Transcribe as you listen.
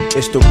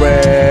It's the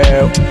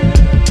real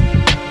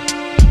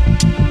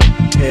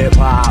hip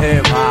hop.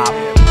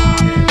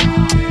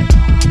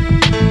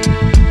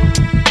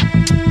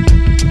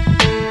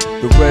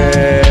 The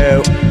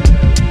real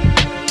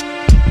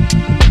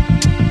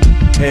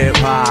hip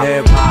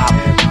hop.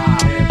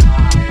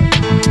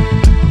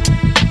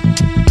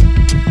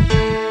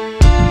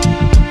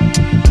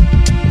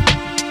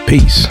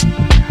 Peace.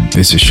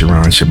 This is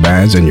Sharon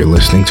Shabazz, and you're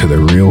listening to the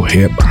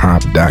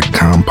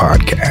RealHipHop.com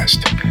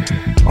podcast.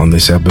 On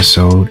this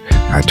episode,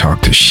 I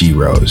talk to She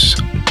Rose.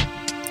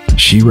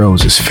 She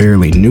Rose is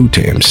fairly new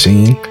to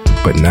MCing,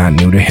 but not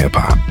new to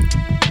hip-hop.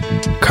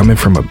 Coming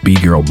from a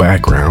B-girl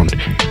background,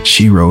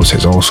 She Rose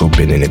has also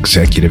been an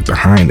executive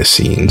behind the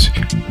scenes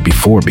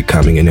before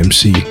becoming an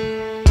MC.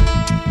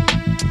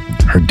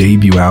 Her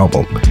debut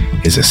album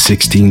is a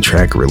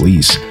 16-track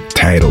release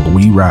titled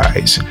We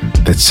Rise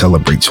that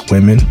celebrates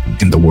women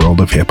in the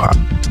world of hip-hop.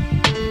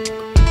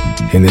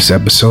 In this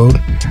episode,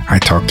 I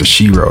talk to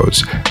She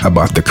Rose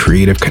about the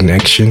creative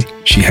connection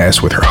she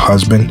has with her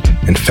husband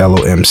and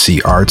fellow MC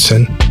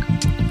Artson,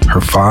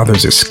 her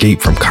father's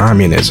escape from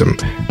communism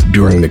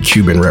during the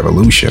Cuban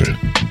Revolution,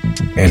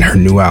 and her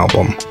new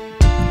album,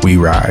 We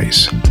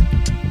Rise.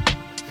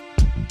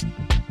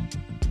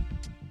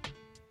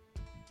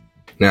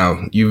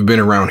 Now, you've been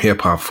around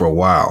hip-hop for a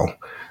while.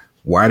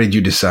 Why did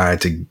you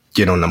decide to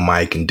get on the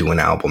mic and do an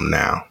album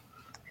now?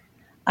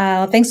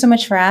 Thanks so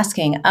much for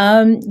asking.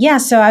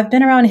 So I've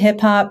been around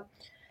hip hop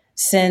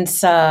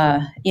since,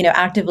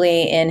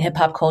 actively in hip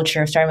hop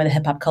culture, starting with the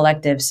Hip Hop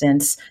Collective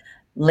since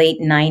late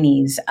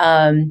 90s.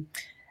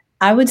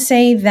 I would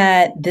say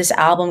that this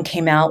album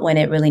came out when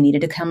it really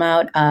needed to come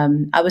out.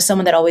 I was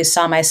someone that always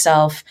saw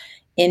myself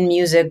in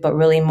music, but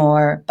really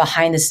more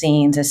behind the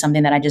scenes as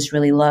something that I just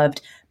really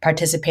loved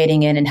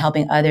participating in and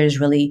helping others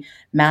really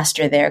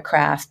master their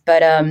craft.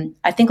 But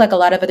I think like a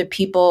lot of other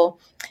people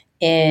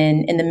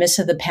in the midst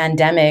of the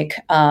pandemic,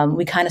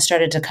 we kind of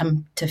started to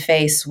come to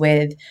face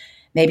with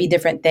maybe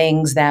different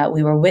things that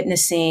we were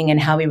witnessing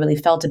and how we really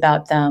felt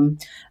about them,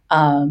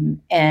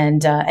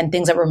 and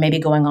things that were maybe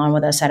going on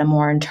with us at a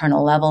more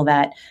internal level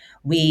that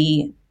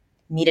we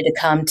needed to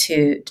come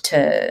to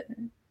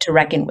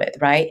reckon with,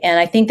 right? And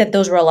I think that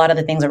those were a lot of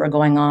the things that were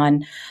going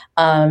on.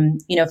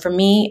 For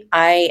me,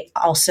 I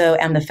also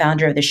am the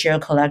founder of the Shiro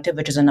Collective,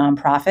 which is a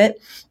nonprofit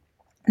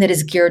that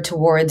is geared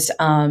towards,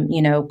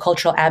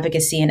 cultural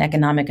advocacy and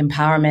economic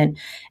empowerment.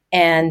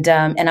 And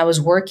I was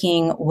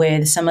working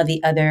with some of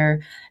the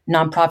other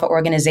nonprofit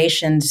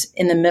organizations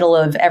in the middle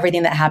of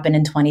everything that happened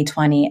in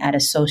 2020 at a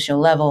social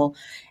level.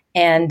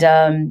 And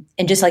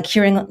just like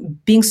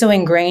being so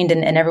ingrained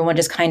and everyone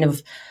just kind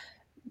of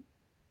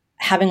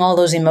having all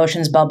those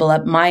emotions bubble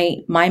up,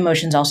 my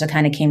emotions also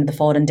kind of came to the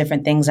fold in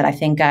different things that I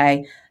think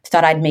I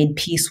thought I'd made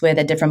peace with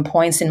at different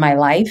points in my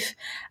life.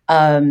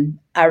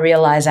 I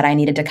realized that I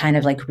needed to kind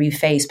of like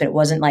reface, but it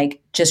wasn't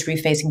like just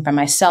refacing for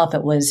myself.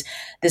 It was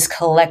this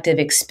collective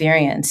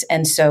experience.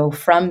 And so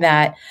from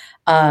that,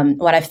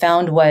 what I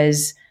found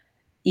was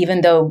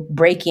even though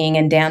breaking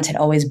and dance had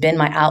always been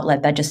my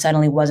outlet, that just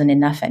suddenly wasn't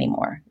enough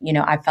anymore.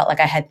 I felt like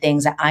I had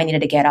things that I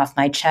needed to get off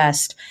my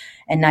chest,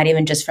 and not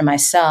even just for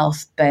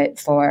myself, but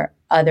for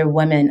other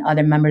women,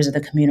 other members of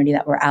the community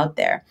that were out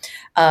there.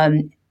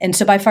 And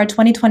so by far,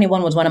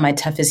 2021 was one of my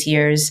toughest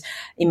years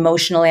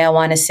emotionally, I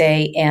want to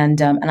say.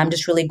 And I'm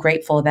just really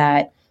grateful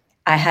that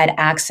I had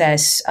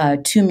access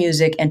to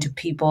music and to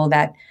people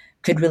that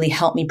could really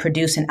help me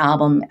produce an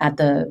album at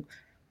the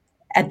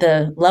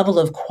level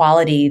of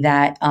quality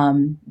that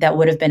that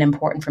would have been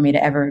important for me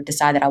to ever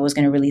decide that I was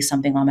going to release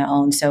something on my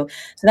own. So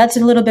that's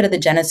a little bit of the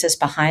genesis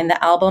behind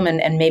the album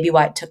and maybe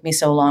why it took me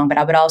so long. But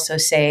I would also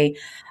say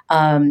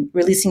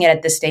releasing it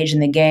at this stage in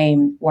the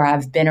game where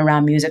I've been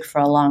around music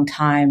for a long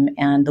time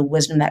and the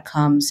wisdom that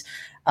comes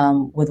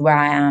with where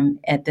I am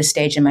at this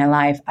stage in my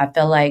life, I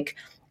feel like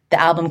the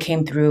album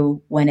came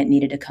through when it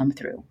needed to come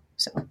through.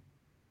 So.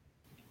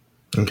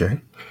 Okay.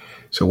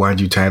 So why'd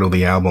you title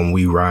the album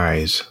We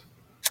Rise?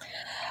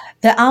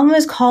 The album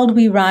is called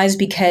We Rise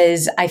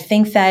because I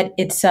think that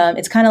it's kind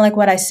of like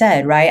what I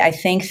said, right? I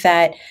think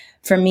that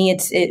for me,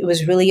 it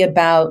was really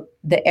about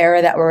the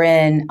era that we're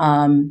in,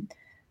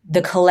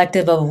 the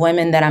collective of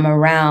women that I'm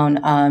around.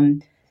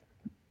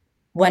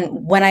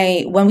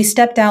 When we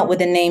stepped out with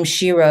the name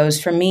She Rose,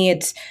 for me,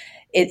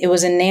 it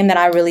was a name that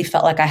I really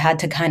felt like I had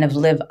to kind of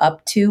live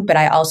up to. But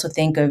I also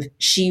think of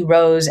She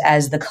Rose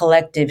as the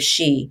collective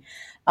she,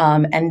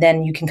 and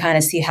then you can kind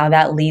of see how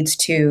that leads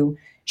to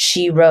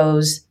She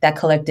Rose, that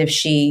collective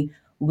she,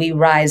 we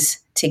rise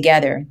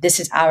together. This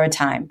is our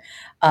time.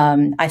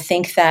 I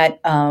think that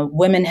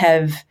women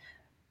have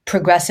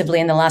progressively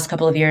in the last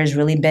couple of years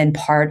really been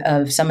part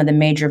of some of the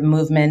major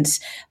movements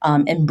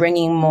in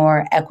bringing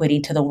more equity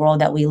to the world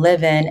that we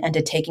live in and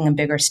to taking a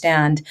bigger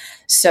stand.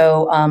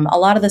 So a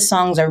lot of the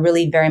songs are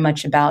really very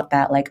much about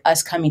that, like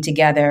us coming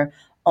together,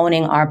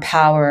 owning our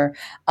power,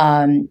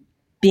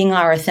 being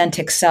our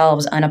authentic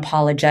selves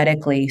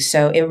unapologetically.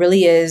 So it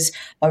really is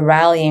a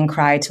rallying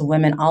cry to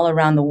women all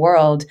around the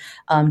world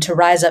to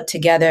rise up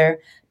together,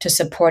 to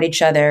support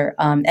each other,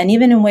 and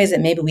even in ways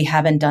that maybe we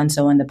haven't done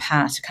so in the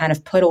past, to kind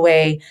of put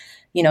away,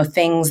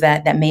 things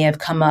that may have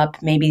come up,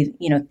 maybe,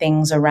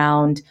 things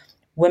around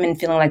women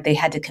feeling like they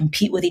had to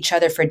compete with each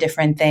other for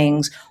different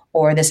things,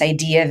 or this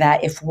idea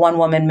that if one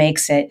woman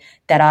makes it,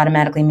 that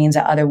automatically means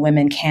that other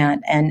women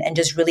can't, and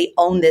just really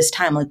own this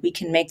time. Like, we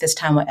can make this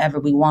time whatever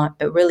we want,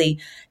 but really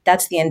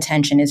that's the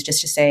intention, is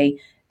just to say,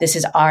 this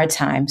is our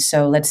time.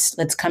 So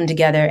let's come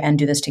together and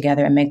do this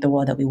together and make the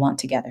world that we want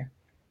together.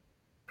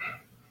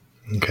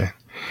 Okay.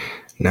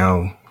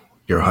 Now,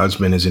 your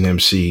husband is an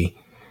MC,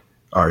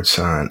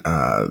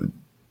 Artson.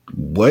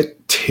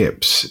 What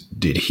tips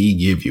did he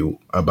give you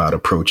about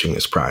approaching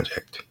this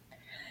project?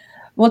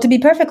 Well, to be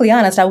perfectly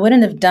honest, I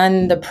wouldn't have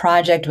done the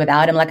project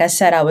without him. Like I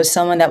said, I was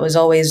someone that was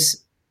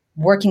always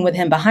working with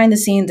him behind the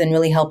scenes and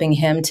really helping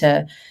him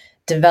to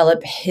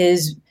develop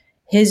his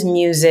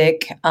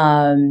music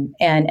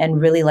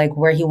and really like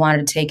where he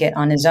wanted to take it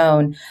on his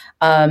own.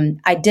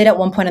 I did at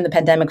one point in the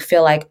pandemic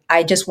feel like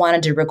I just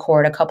wanted to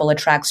record a couple of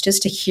tracks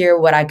just to hear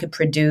what I could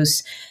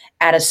produce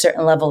at a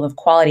certain level of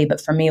quality. But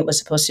for me, it was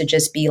supposed to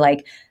just be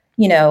like,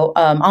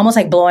 almost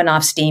like blowing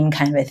off steam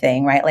kind of a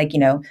thing, right? Like,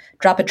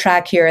 drop a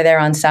track here or there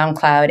on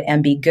SoundCloud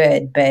and be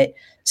good, but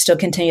still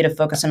continue to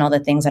focus on all the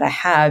things that I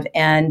have.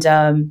 And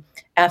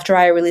after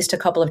I released a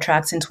couple of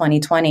tracks in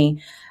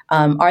 2020,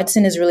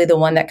 Artson is really the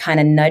one that kind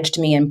of nudged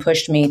me and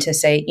pushed me to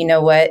say, you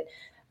know what,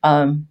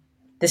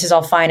 this is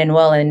all fine and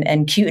well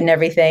and cute and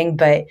everything,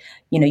 but,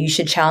 you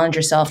should challenge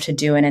yourself to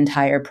do an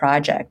entire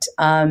project.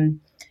 And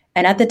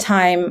at the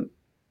time,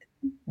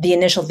 the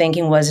initial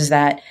thinking was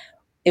that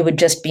it would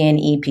just be an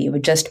EP. It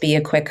would just be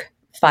a quick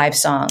 5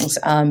 songs.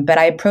 But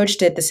I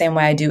approached it the same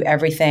way I do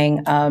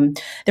everything.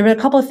 There were a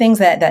couple of things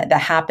that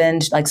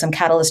happened, like some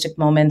catalytic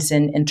moments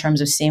in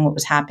terms of seeing what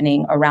was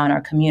happening around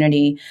our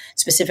community,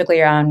 specifically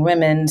around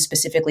women,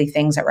 specifically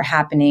things that were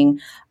happening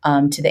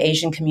to the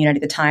Asian community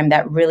at the time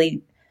that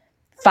really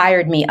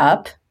fired me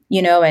up,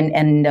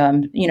 and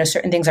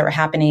certain things that were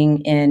happening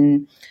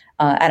in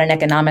at an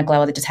economic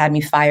level that just had me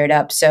fired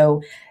up.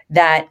 So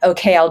that,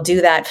 okay, I'll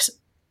do that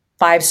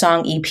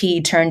 5-song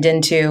EP turned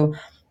into,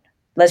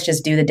 let's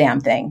just do the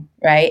damn thing,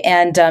 right?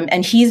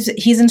 And he's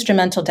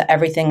instrumental to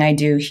everything I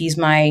do. He's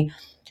my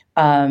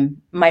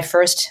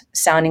first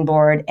sounding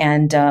board,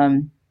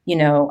 and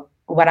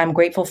what I'm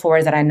grateful for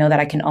is that I know that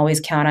I can always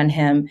count on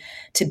him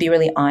to be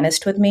really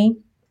honest with me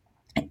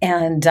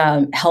and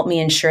help me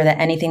ensure that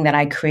anything that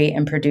I create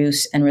and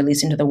produce and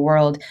release into the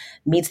world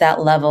meets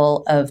that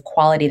level of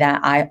quality that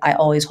I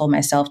always hold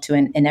myself to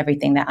in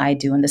everything that I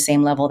do, and the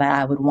same level that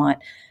I would want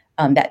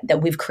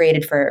that we've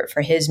created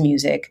for his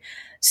music.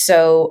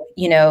 So,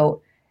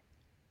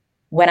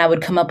 when I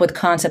would come up with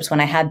concepts, when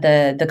I had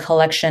the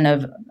collection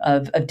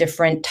of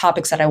different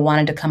topics that I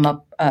wanted to come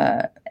up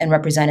and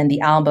represent in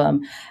the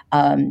album,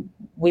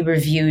 we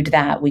reviewed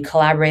that. We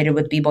collaborated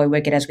with B-Boy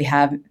Wicked as we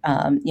have,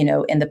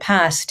 in the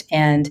past.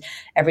 And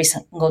every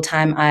single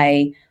time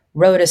I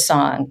wrote a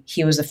song,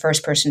 he was the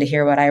first person to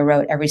hear what I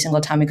wrote. Every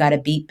single time we got a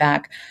beat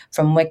back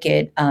from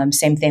Wicked,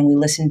 same thing. We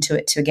listened to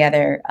it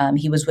together.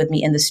 He was with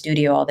me in the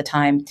studio all the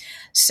time.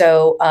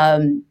 So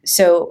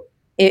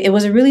it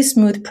was a really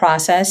smooth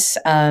process.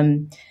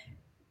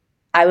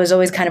 I was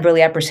always kind of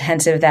really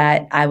apprehensive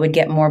that I would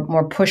get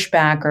more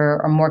pushback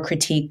or more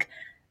critique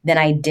than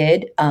I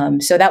did.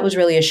 So that was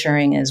really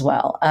assuring as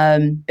well.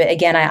 But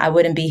again, I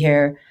wouldn't be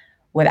here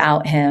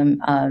without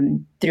him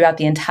throughout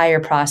the entire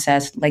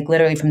process, like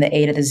literally from the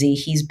A to the Z.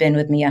 He's been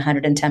with me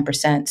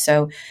 110%.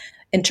 So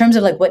in terms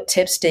of like what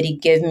tips did he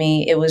give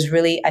me, it was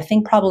really, I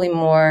think probably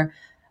more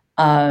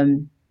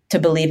to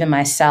believe in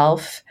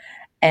myself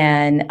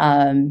and,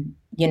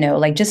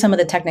 like just some of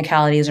the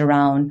technicalities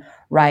around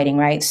writing,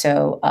 right?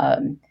 So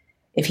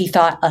if he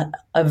thought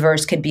a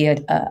verse could be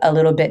a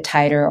little bit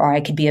tighter, or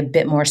I could be a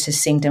bit more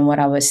succinct in what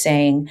I was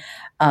saying,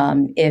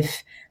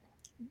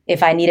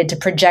 if I needed to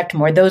project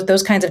more,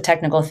 those kinds of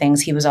technical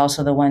things, he was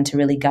also the one to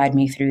really guide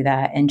me through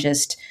that. And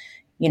just,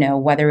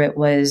 whether it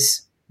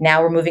was,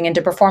 now we're moving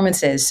into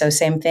performances. So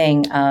same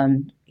thing.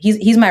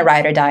 He's my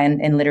ride or die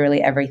in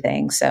literally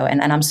everything. So,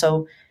 and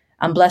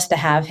I'm blessed to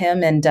have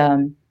him.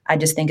 And I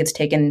just think it's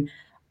taken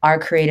our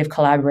creative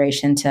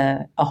collaboration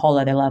to a whole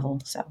other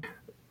level. So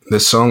the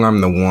song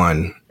 "I'm the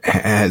One"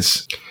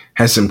 has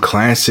some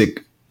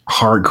classic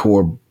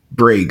hardcore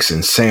breaks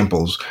and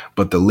samples,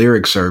 but the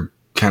lyrics are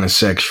kind of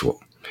sexual.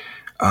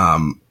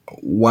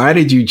 Why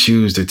did you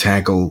choose to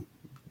tackle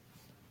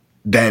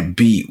that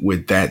beat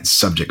with that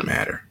subject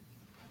matter?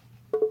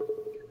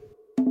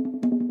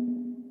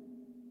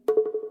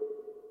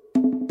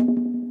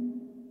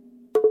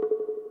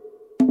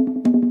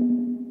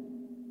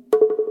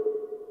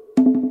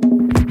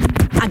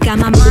 I got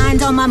my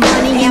mind on my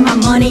money and my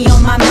money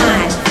on my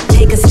mind.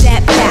 Take a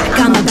step back,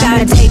 I'm about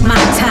to take my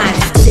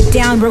time. Sit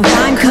down,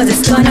 rewind, cause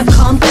it's gonna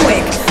come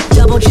quick.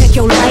 Double check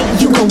your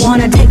light, you gon'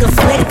 wanna take a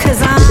flick,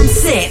 cause I'm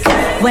sick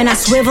when I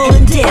swivel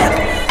and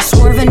dip.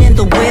 Swerving in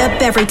the whip,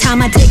 Every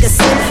time I take a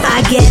sip,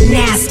 I get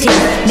nasty.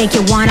 Make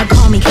you wanna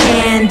call me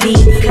Candy,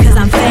 cause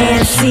I'm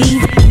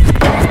fancy.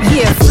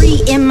 Yeah,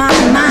 free in my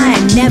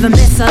mind, never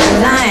miss a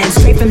line.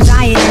 Straight from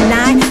Zion and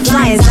I,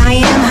 fly as I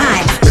am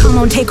high. Come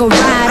on, take a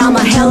ride, I'm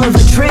a hell of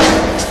a trip.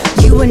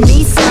 You and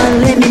me,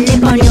 son, let me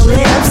nip on your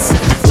lips.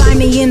 Find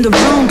me in the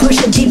room,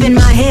 push it deep in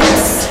my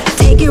hips.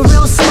 Take it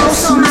real slow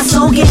so my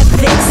soul get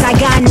fixed. I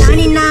got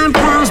 99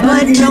 pounds,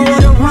 but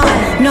nowhere to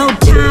run. No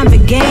time for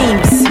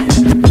games.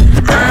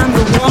 I'm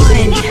the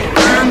one,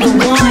 I'm the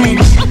one,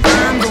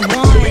 I'm the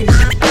one,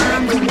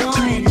 I'm the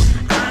one,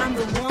 I'm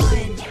the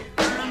one,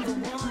 I'm the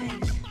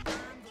one.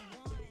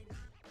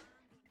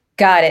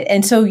 Got it.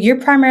 And so you're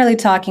primarily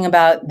talking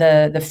about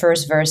the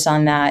first verse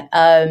on that.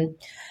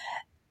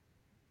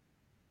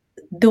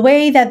 The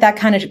way that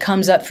kind of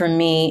comes up for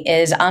me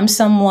is I'm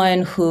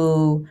someone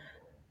who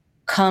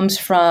comes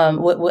from,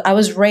 I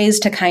was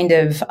raised to kind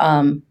of,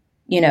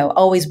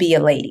 always be a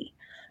lady,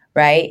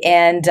 right?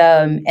 And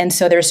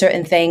so there are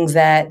certain things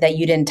that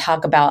you didn't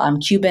talk about. I'm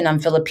Cuban, I'm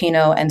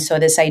Filipino, and so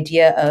this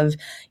idea of,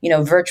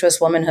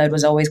 virtuous womanhood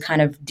was always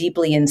kind of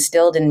deeply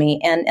instilled in me.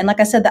 And like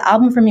I said, the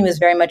album for me was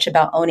very much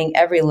about owning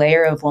every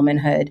layer of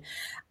womanhood.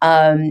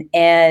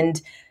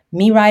 And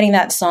me writing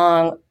that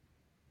song,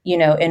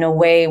 in a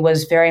way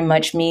was very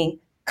much me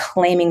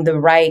claiming the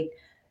right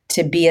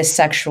to be a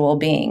sexual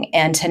being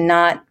and to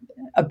not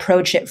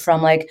approach it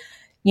from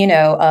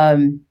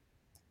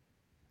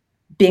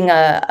being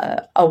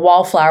a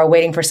wallflower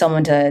waiting for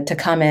someone to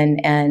come in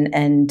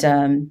and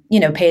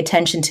pay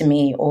attention to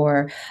me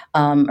or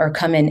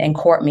come in and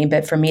court me,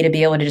 but for me to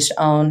be able to just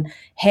own,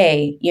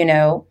 hey,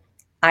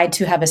 I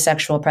too have a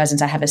sexual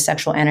presence, I have a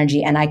sexual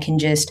energy, and I can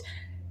just,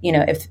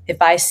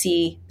 if I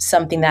see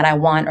something that I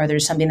want or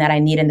there's something that I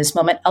need in this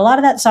moment. A lot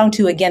of that song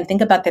too, again,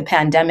 think about the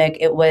pandemic.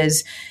 It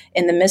was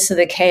in the midst of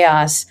the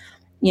chaos,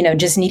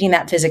 just needing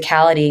that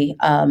physicality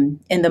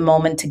in the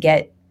moment to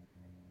get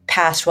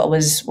past what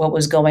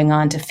was going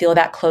on, to feel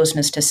that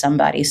closeness to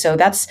somebody. So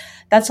that's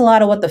a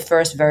lot of what the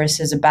first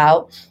verse is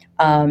about.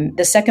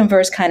 The second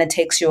verse kind of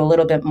takes you a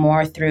little bit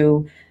more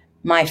through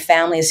my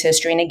family's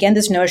history. And again,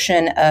 this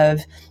notion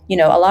of, a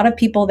lot of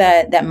people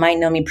that might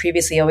know me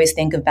previously always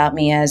think about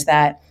me as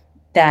that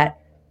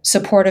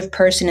supportive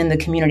person in the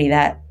community,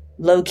 that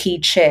low-key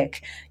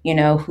chick,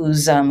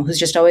 who's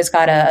just always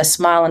got a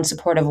smile and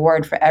supportive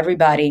word for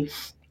everybody.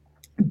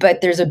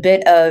 But there's a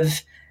bit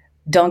of,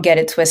 don't get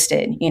it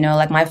twisted.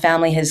 Like my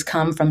family has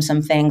come from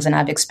some things and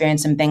I've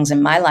experienced some things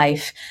in my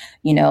life,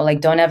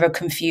 like don't ever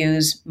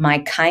confuse my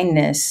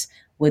kindness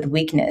with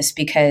weakness,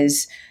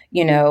 because,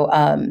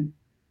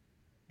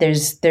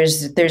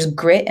 there's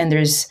grit and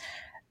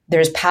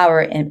there's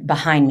power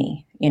behind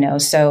me,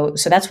 so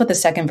that's what the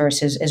second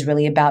verse is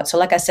really about. So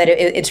like I said,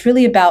 it's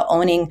really about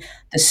owning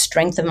the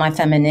strength of my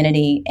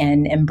femininity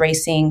and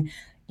embracing,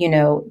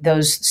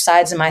 those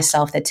sides of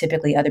myself that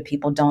typically other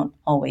people don't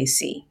always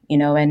see,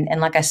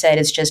 and like I said,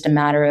 it's just a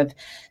matter of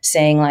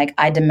saying, like,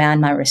 I demand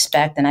my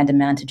respect and I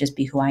demand to just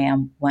be who I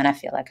am when I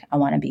feel like I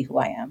want to be who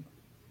I am.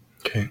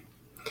 Okay.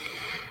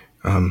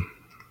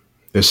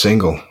 The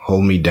single,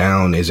 Hold Me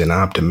Down, is an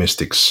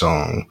optimistic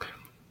song.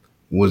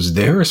 Was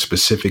there a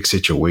specific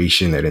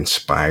situation that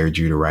inspired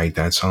you to write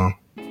that song?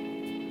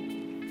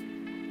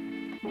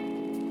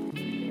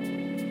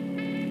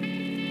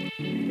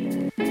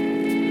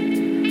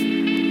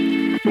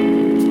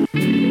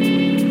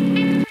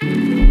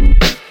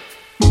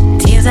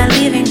 Tears are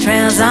leaving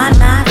trails on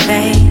my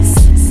face,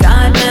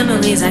 scarred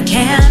memories I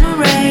can't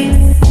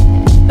erase.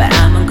 But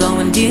I'ma go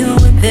and deal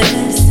with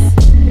this.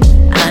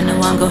 I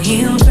know I'm gonna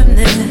heal from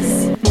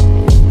this.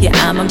 Yeah,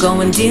 I'ma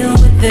go and deal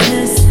with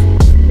this.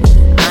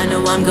 I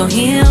know I'm gonna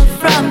heal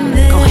from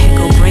this. Go ahead,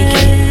 go break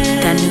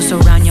it. That noose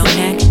around your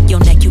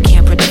neck you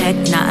can't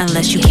protect, not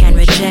unless you can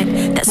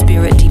reject. That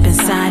spirit deep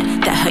inside,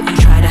 that hurt you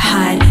try to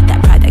hide,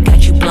 that pride that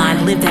got you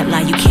blind, live that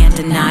lie you can't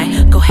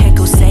deny. Go ahead,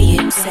 go say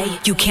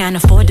it, you can't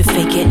afford to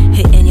fake it.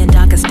 Hitting your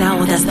darkest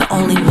hour, that's the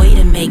only way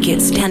to make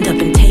it. Stand up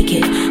and take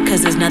it,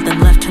 cause there's nothing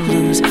left to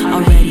lose.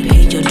 Already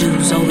paid your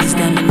dues, always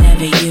them and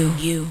never you.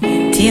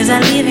 Tears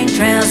are leaving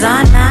trails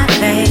on my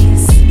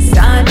face,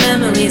 scarred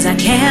memories I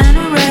can't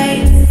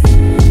erase.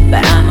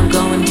 But I'ma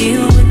go and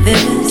deal with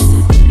this.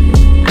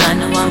 I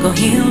know I'm gonna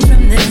heal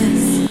from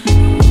this.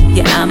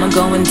 Yeah, I'ma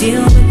go and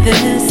deal with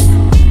this.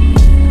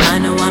 I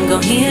know I'm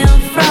gonna heal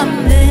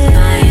from this.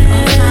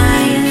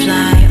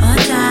 Fly or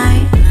die.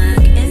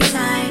 Look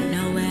inside,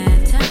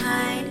 nowhere to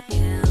hide.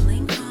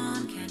 Healing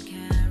calm, can't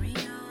carry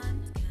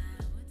on.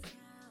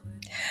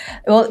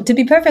 Well, to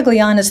be perfectly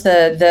honest,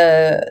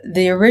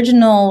 the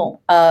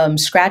original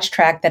scratch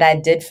track that I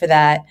did for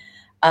that,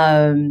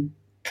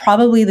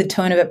 probably the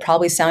tone of it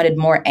probably sounded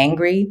more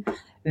angry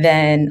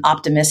than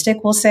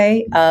optimistic, we'll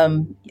say.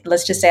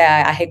 Let's just say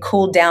I had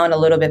cooled down a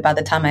little bit by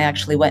the time I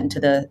actually went into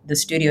the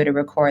studio to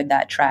record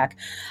that track.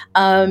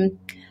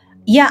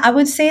 Yeah, I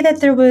would say that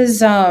there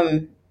was,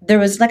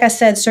 like I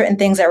said, certain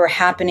things that were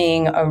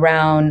happening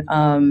around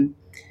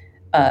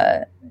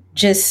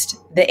just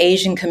the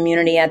Asian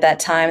community at that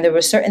time. There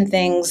were certain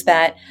things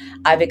that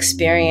I've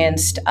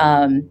experienced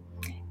at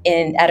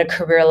a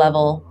career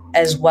level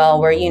as well,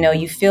 where,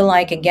 you feel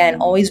like,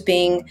 again, always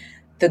being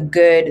the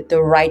good,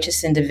 the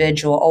righteous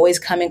individual, always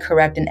coming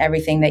correct in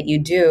everything that you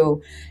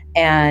do.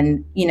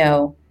 And,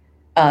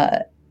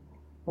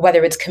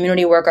 whether it's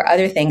community work or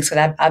other things,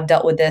 because I've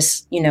dealt with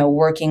this,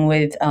 working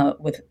with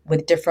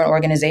different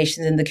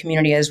organizations in the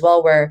community as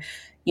well, where,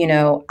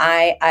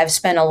 I've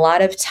spent a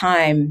lot of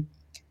time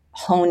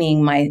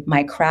honing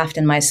my craft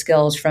and my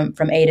skills from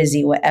A to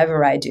Z,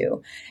 whatever I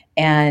do.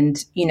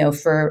 And,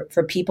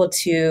 for people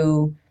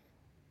to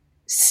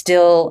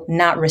still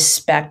not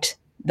respect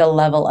the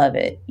level of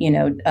it,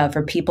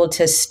 for people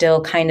to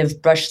still kind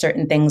of brush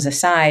certain things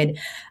aside.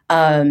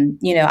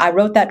 I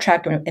wrote that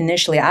track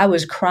initially. I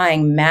was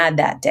crying mad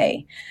that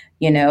day,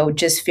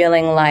 just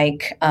feeling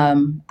like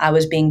I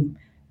was being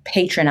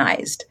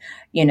patronized,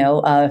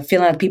 feeling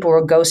like people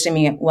were ghosting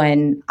me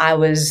when I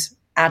was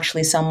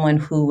actually someone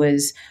who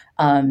was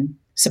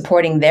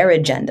supporting their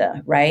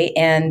agenda, right?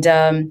 And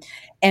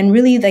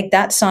really, like,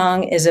 that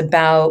song is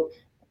about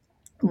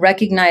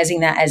recognizing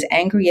that, as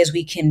angry as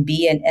we can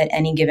be at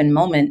any given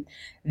moment,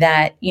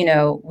 that,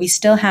 we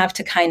still have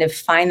to kind of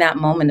find that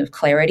moment of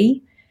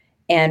clarity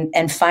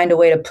and find a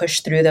way to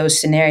push through those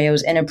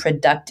scenarios in a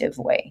productive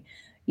way,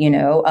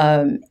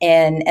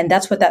 and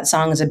that's what that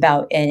song is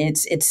about. And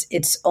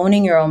it's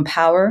owning your own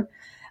power,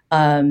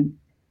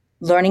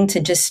 learning to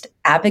just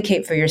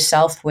advocate for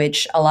yourself,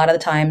 which a lot of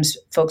the times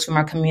folks from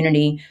our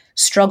community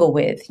struggle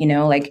with,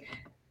 like,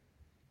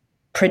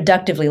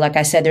 productively. Like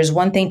I said, there's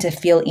one thing to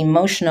feel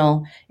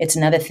emotional. It's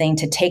another thing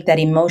to take that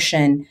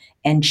emotion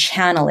and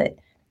channel it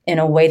in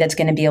a way that's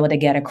going to be able to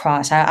get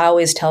across. I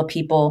always tell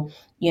people,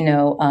 you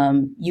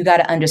got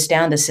to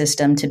understand the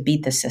system to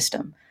beat the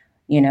system,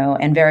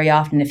 and very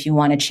often, if you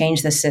want to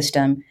change the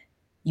system,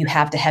 you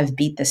have to have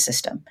beat the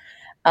system.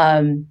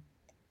 And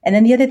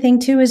then the other thing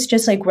too is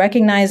just like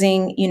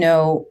recognizing,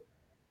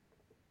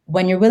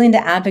 when you're willing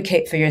to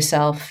advocate for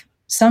yourself,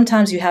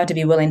 sometimes you have to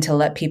be willing to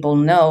let people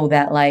know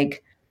that,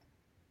 like,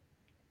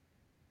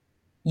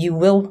 you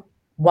will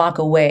walk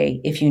away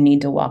if you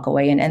need to walk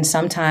away. And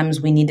sometimes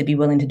we need to be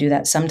willing to do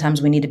that.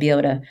 Sometimes we need to be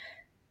able to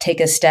take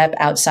a step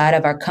outside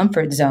of our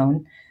comfort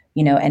zone,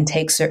 and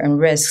take certain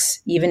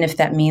risks, even if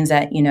that means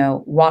that,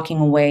 walking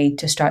away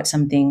to start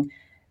something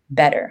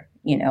better,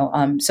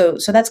 So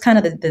that's kind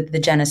of the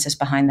genesis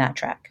behind that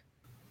track.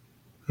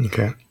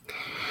 Okay.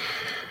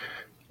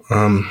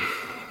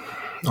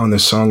 On the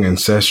song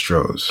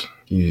Ancestros,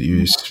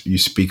 you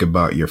speak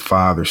about your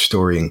father's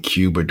story in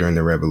Cuba during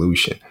the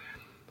revolution.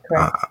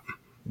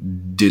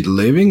 Did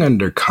living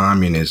under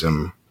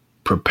communism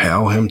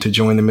propel him to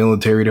join the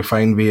military to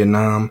fight in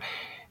Vietnam?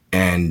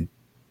 And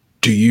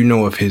do you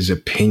know if his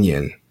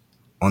opinion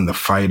on the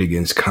fight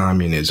against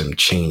communism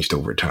changed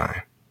over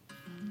time?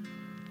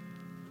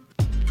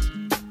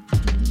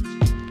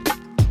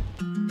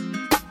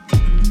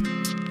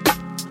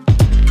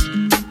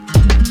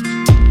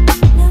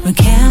 We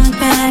can't look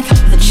back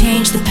or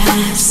change the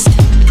past,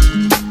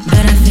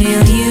 but I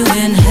feel you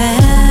in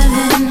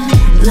heaven,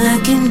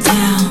 looking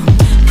down,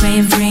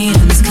 praying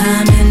freedom's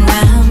coming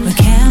round. We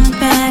can't look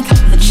back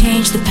or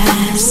change the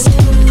past,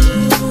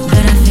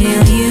 but I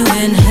feel you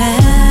in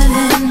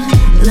heaven,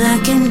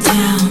 looking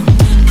down,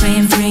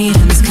 praying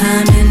freedom's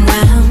coming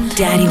round.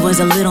 Daddy was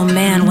a little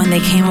man when they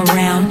came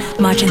around,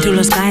 marching through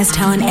the skies,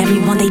 telling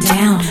everyone they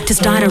down to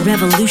start a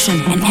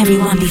revolution and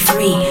everyone be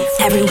free,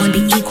 everyone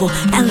be equal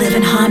and live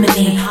in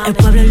harmony. El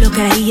pueblo lo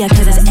creía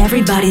cause it's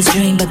everybody's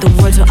dream, but the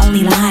words were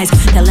only lies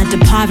that led to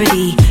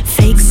poverty,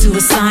 fake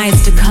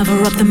suicides to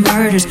cover up the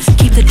murders,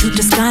 keep the truth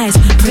disguised,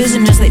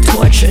 prisoners they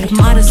tortured,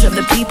 martyrs of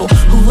the people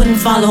who wouldn't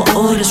follow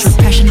orders,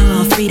 repression of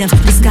all freedoms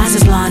disguised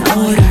as law and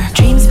order.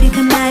 Dreams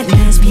become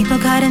nightmares, people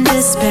caught in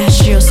despair,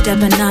 heroes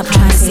stepping up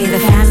trying to save their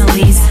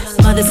families,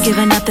 mothers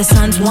giving up their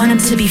sons, want him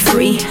to be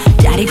free.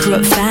 Daddy grew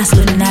up fast,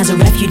 living as a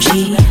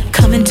refugee,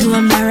 coming to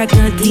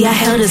America, Dia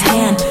held his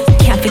hand.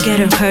 Can't forget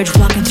her courage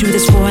walking through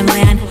this foreign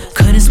land.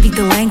 Couldn't speak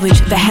the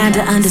language, but had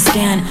to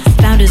understand.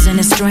 Found his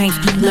inner strength,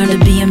 learned to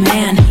be a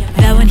man.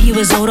 That when he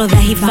was older,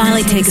 that he'd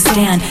finally take a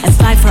stand and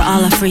fight for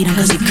all our freedom,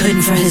 cause he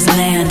couldn't for his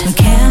land. We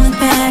can't look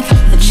back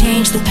or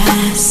change the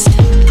past,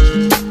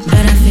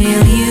 but I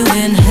feel you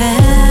in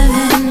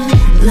heaven,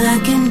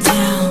 looking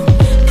down,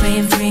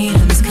 praying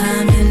freedom's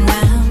coming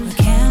round. We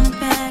can't look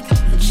back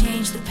or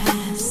change the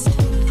past,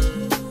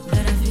 but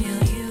I feel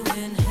you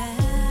in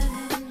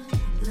heaven,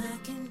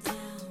 looking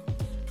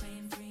down,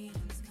 praying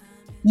freedom's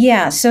coming.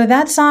 Yeah, so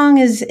that song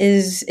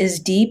is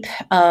deep.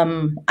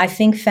 I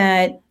think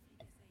that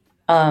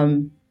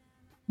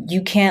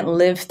you can't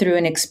live through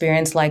an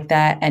experience like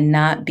that and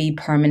not be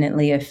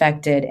permanently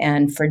affected,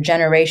 and for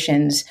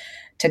generations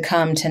to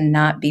come to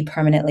not be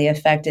permanently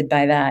affected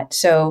by that.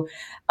 So,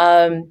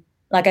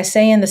 like I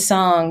say in the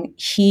song,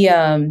 he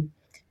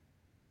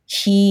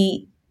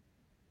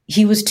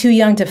was too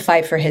young to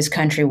fight for his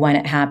country when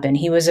it happened.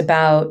 He was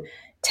about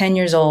 10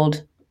 years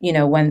old,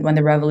 when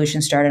the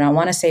revolution started. I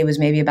want to say it was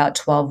maybe about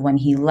 12 when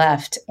he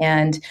left.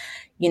 And,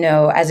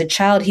 as a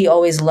child, he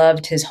always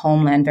loved his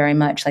homeland very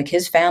much. Like,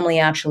 his family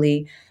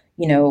actually,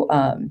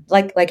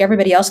 like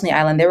everybody else on the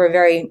island, they were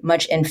very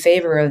much in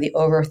favor of the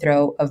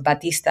overthrow of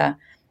Batista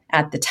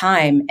at the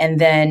time. And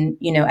then,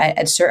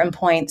 at certain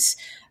points,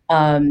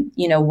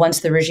 once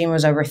the regime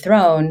was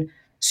overthrown,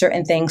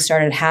 certain things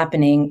started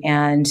happening.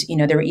 And,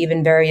 there were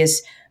even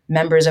various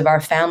members of our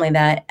family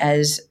that,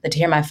 to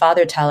hear my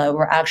father tell it,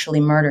 were actually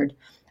murdered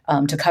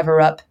to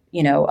cover up,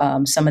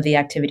 some of the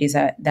activities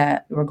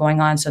that were going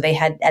on. So they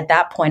had, at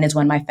that point is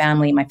when my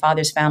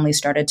father's family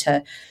started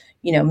to,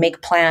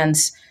 make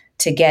plans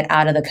to get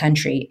out of the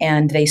country.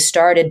 And they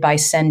started by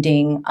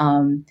sending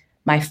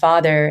my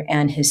father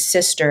and his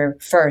sister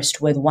first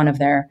with one of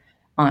their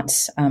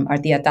aunts, our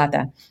tia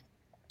Tata.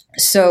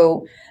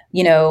 So,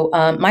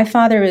 my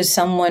father is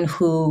someone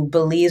who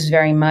believes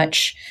very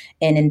much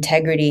in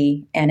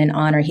integrity and in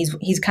honor.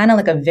 He's kind of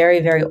like a very,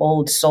 very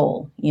old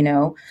soul,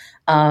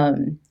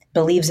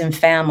 believes in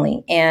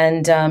family.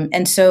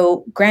 And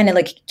so granted,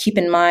 like, keep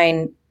in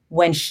mind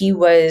when he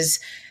always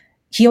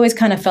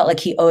kind of felt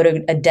like he owed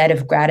a debt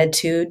of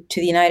gratitude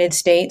to the United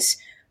States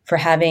for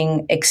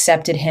having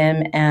accepted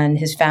him and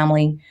his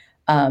family,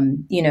 after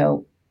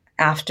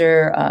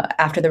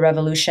the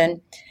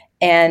revolution.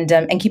 And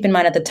keep in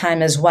mind at the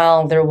time as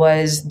well, there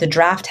was the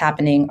draft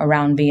happening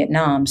around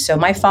Vietnam. So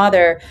my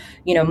father,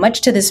 much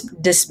to this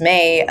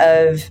dismay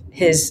of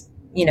his,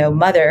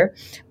 mother,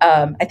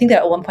 I think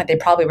that at one point they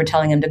probably were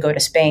telling him to go to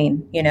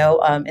Spain,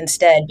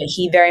 instead. But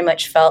he very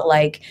much felt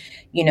like,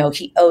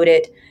 he owed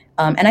it.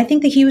 And I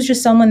think that he was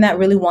just someone that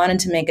really wanted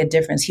to make a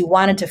difference. He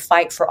wanted to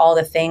fight for all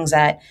the things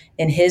that,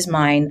 in his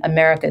mind,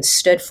 America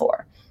stood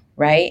for,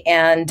 right?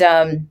 And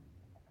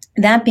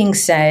that being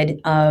said,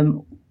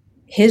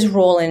 his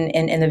role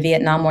in the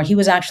Vietnam War, he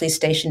was actually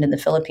stationed in the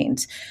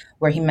Philippines,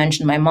 where he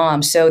mentioned my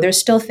mom. So there's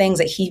still things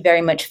that he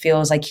very much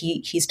feels like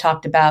he's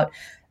talked about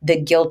the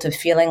guilt of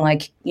feeling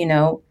like,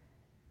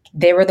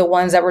 they were the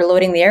ones that were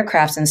loading the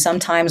aircrafts. And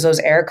sometimes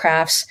those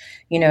aircrafts,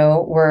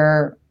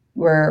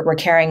 were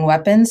carrying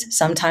weapons.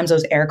 Sometimes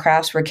those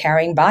aircrafts were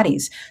carrying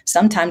bodies.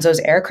 Sometimes those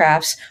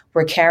aircrafts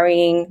were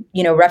carrying,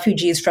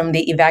 refugees from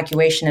the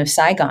evacuation of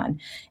Saigon.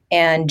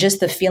 And just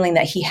the feeling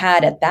that he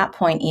had at that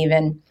point,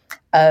 even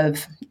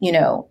of,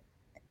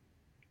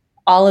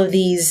 all of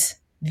these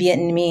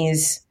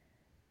Vietnamese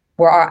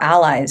were our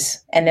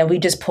allies. And then we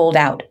just pulled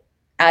out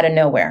of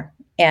nowhere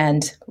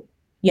and,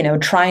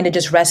 trying to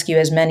just rescue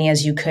as many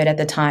as you could at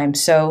the time.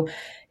 So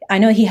I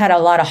know he had a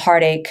lot of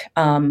heartache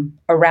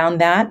around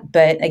that.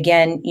 But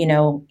again,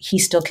 he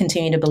still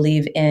continued to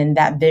believe in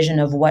that vision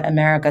of what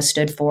America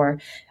stood for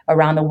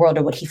around the world,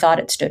 or what he thought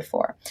it stood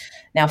for.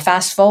 Now,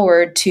 fast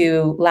forward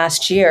to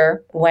last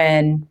year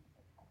when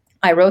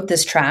I wrote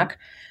this track,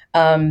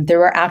 there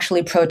were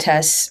actually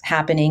protests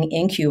happening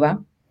in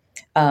Cuba.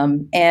 Of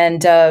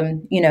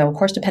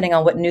course, depending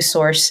on what news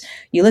source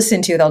you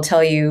listen to, they'll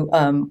tell you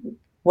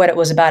what it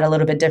was about a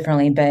little bit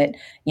differently. But,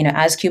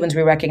 as Cubans,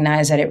 we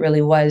recognize that it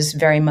really was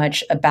very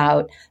much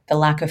about the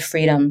lack of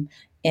freedom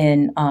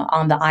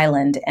on the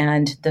island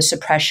and the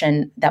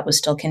suppression that was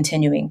still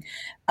continuing.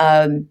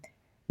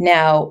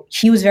 Now,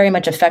 he was very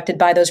much affected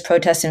by those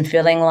protests and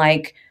feeling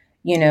like,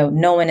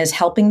 no one is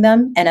helping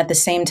them. And at the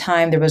same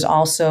time, there was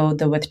also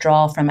the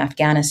withdrawal from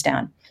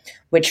Afghanistan,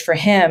 which for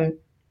him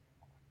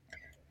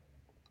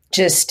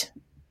just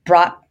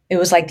it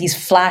was like these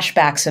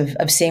flashbacks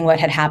of seeing what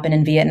had happened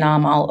in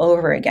Vietnam all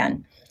over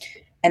again.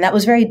 And that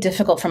was very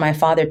difficult for my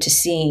father to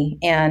see.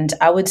 And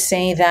I would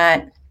say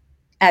that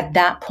at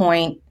that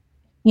point,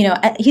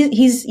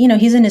 he's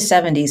in his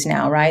 70s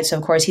now, right? So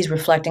of course he's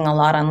reflecting a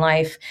lot on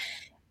life.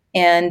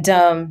 And,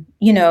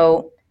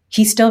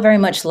 he still very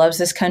much loves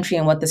this country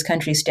and what this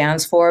country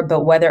stands for,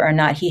 but whether or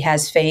not he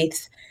has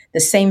faith,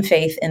 the same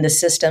faith in the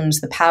systems,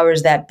 the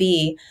powers that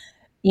be,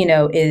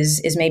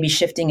 is maybe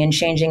shifting and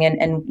changing.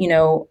 And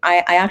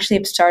I actually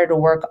have started to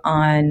work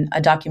on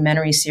a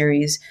documentary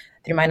series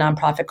through my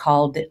nonprofit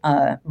called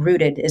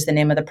Rooted is the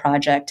name of the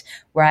project,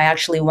 where I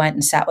actually went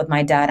and sat with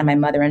my dad and my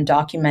mother and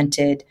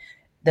documented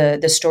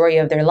the story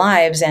of their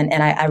lives. And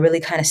I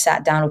really kind of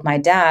sat down with my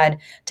dad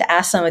to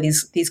ask some of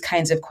these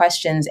kinds of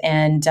questions.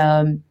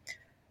 And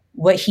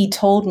what he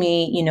told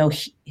me,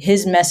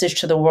 his message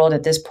to the world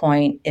at this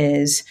point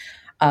is,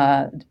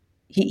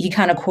 he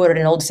kind of quoted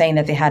an old saying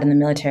that they had in the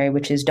military,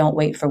 which is "Don't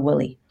wait for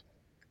Willie,"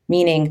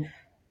 meaning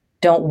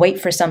don't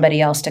wait for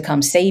somebody else to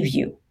come save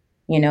you.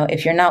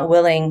 If you're not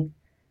willing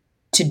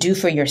to do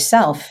for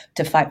yourself,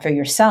 to fight for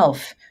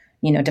yourself,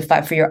 to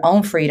fight for your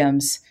own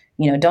freedoms,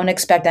 don't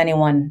expect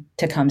anyone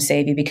to come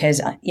save you. Because,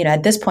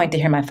 at this point, to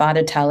hear my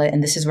father tell it,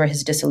 and this is where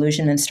his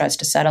disillusionment starts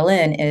to settle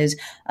in, is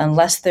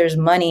unless there's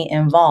money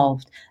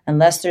involved,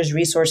 unless there's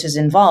resources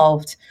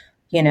involved,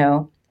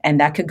 and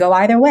that could go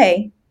either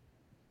way,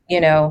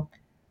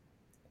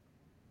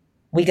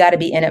 we got to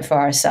be in it for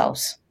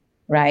ourselves.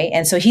 Right.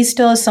 And so he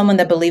still is someone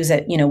that believes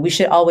that, we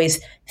should always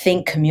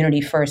think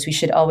community first. We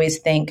should always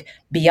think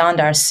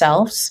beyond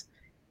ourselves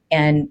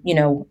and,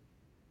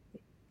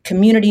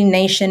 community,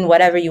 nation,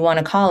 whatever you want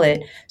to call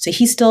it. So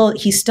he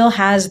still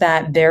has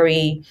that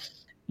very,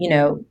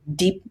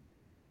 deep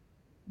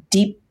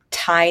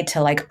tied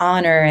to like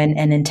honor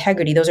and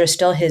integrity. Those are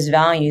still his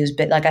values.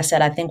 But like I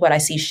said, I think what I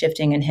see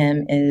shifting in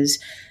him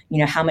is,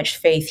 how much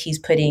faith he's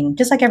putting,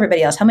 just like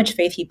everybody else, how much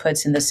faith he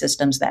puts in the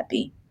systems that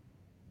be.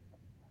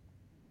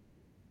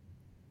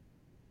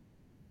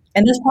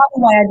 And that's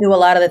probably why I do a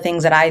lot of the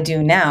things that I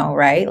do now,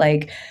 right?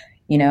 Like,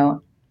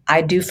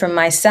 I do for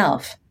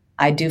myself.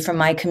 I do for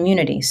my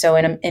community. So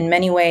in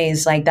many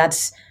ways, like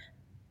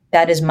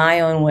that is my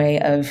own way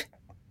of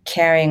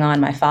carrying on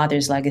my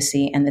father's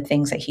legacy and the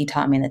things that he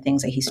taught me and the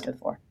things that he stood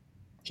for.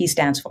 He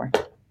stands for.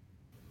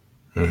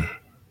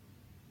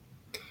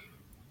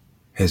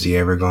 Has he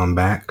ever gone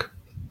back?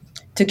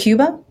 To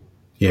Cuba?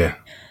 Yeah.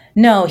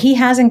 No, he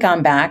hasn't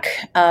gone back.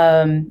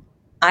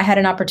 I had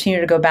an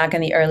opportunity to go back in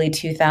the early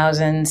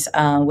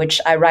 2000s, which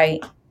I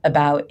write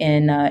about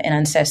in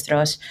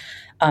Ancestros.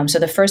 So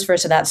the first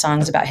verse of that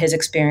song is about his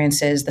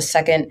experiences. The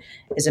second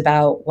is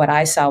about what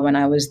I saw when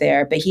I was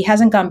there. But he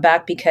hasn't gone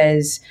back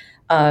because,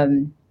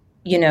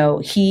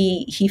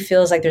 he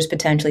feels like there's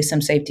potentially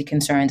some safety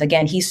concerns.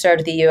 Again, he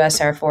served the U.S.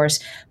 Air Force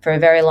for a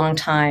very long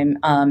time.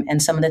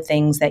 And some of the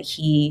things that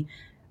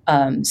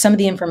some of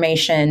the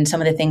information,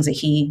 some of the things that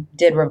he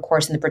did were, of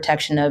course, in the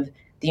protection of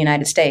the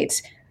United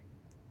States.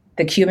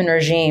 The Cuban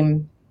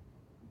regime,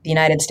 the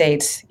United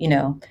States,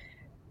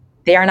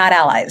 they are not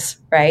allies,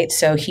 right?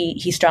 So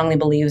he strongly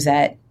believes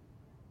that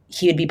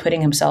he would be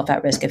putting himself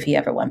at risk if he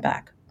ever went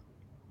back.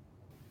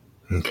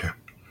 Okay.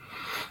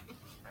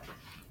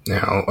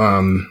 Now,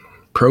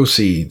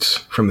 proceeds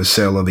from the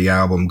sale of the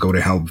album go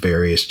to help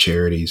various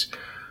charities.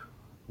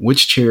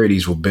 Which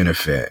charities will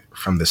benefit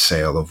from the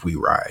sale of We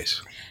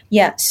Rise?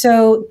 Yeah,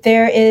 so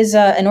there is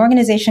an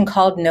organization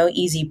called No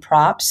Easy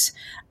Props,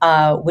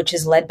 which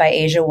is led by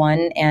Asia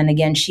One. And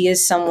again, she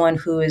is someone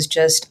who is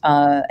just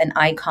an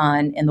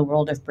icon in the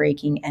world of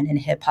breaking and in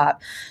hip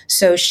hop.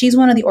 So she's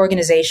one of the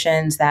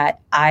organizations that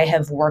I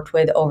have worked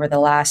with over the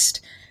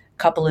last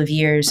couple of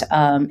years.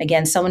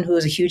 Again, someone who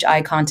is a huge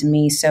icon to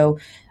me. So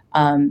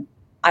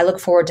I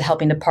look forward to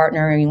helping to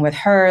partnering with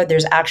her.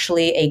 There's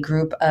actually a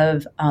group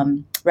of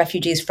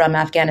refugees from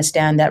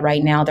Afghanistan that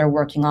right now they're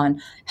working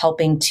on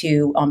helping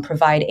to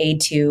provide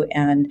aid to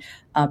and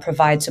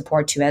provide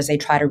support to as they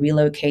try to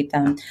relocate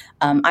them.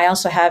 I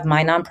also have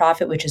my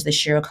nonprofit, which is the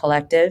Shiro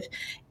Collective,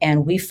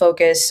 and we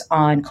focus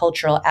on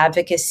cultural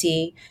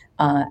advocacy,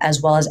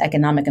 as well as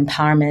economic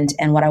empowerment.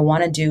 And what I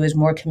want to do is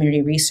more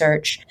community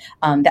research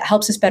that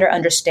helps us better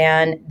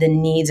understand the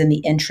needs and the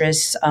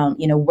interests,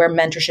 where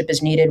mentorship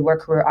is needed, where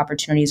career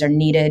opportunities are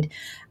needed,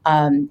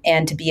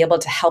 and to be able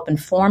to help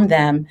inform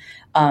them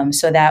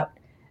so that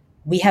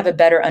we have a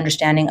better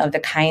understanding of the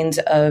kinds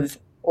of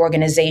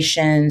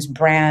organizations,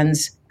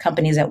 brands,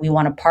 companies that we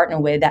want to partner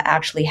with that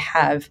actually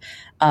have,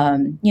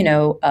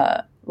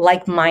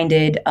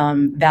 like-minded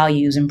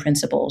values and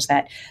principles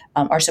that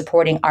are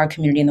supporting our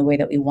community in the way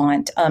that we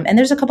want. And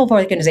there's a couple of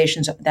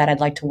organizations that I'd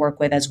like to work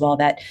with as well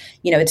that,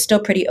 it's still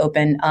pretty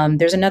open.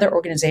 There's another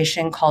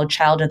organization called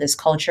Child of This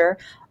Culture,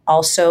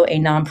 also a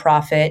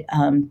nonprofit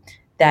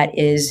that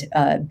is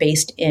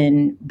based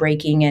in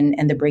breaking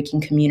and the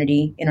breaking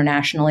community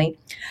internationally.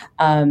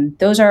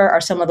 Those are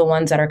some of the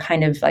ones that are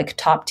kind of like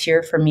top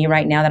tier for me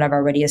right now that I've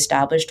already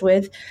established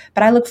with.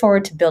 But I look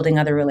forward to building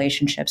other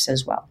relationships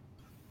as well.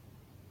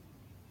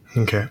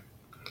 Okay.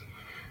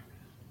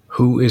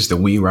 Who is the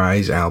We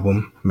Rise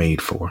album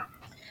made for?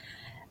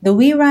 The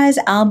We Rise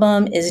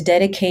album is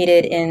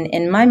dedicated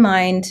in my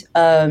mind,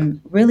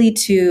 really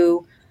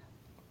to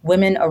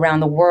women around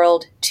the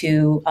world,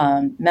 to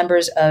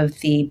members of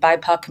the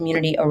BIPOC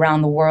community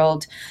around the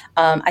world.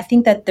 I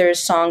think that there's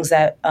songs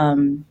that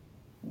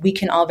we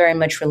can all very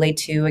much relate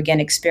to, again,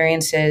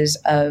 experiences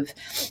of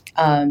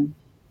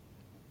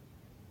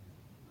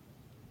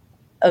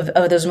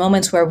those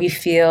moments where we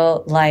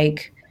feel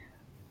like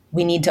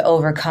we need to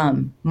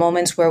overcome,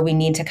 moments where we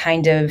need to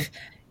kind of,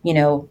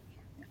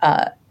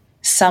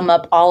 sum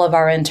up all of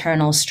our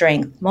internal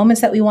strength,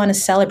 moments that we want to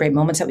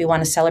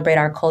celebrate,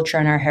 our culture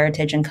and our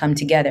heritage and come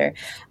together.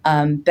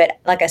 But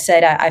like I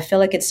said, I feel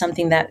like it's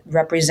something that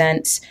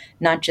represents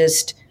not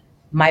just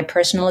my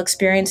personal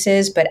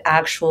experiences, but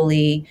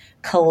actually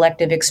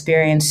collective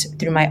experience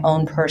through my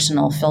own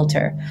personal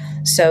filter.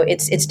 So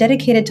it's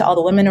dedicated to all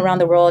the women around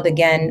the world,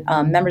 again,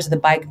 members of the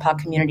BIPOC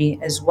community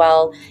as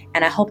well.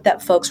 And I hope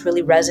that folks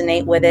really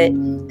resonate with it,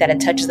 that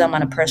it touches them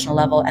on a personal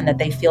level, and that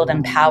they feel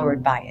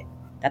empowered by it.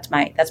 That's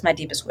my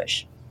deepest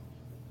wish.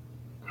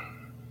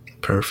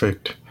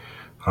 Perfect.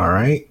 All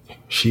right.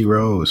 She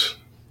Rose,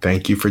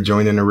 thank you for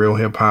joining the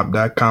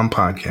RealHipHop.com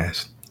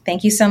podcast.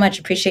 Thank you so much.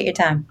 Appreciate your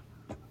time.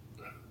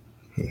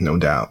 No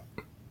doubt.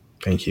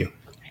 Thank you.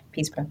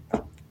 Peace, bro.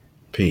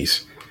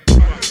 Peace.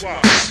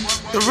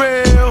 The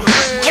real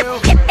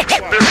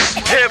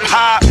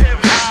hip-hop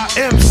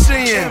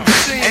MCing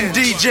and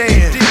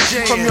DJing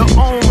from your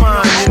own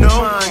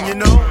mind, you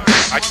know.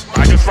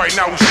 I guess right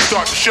now we should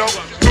start the show.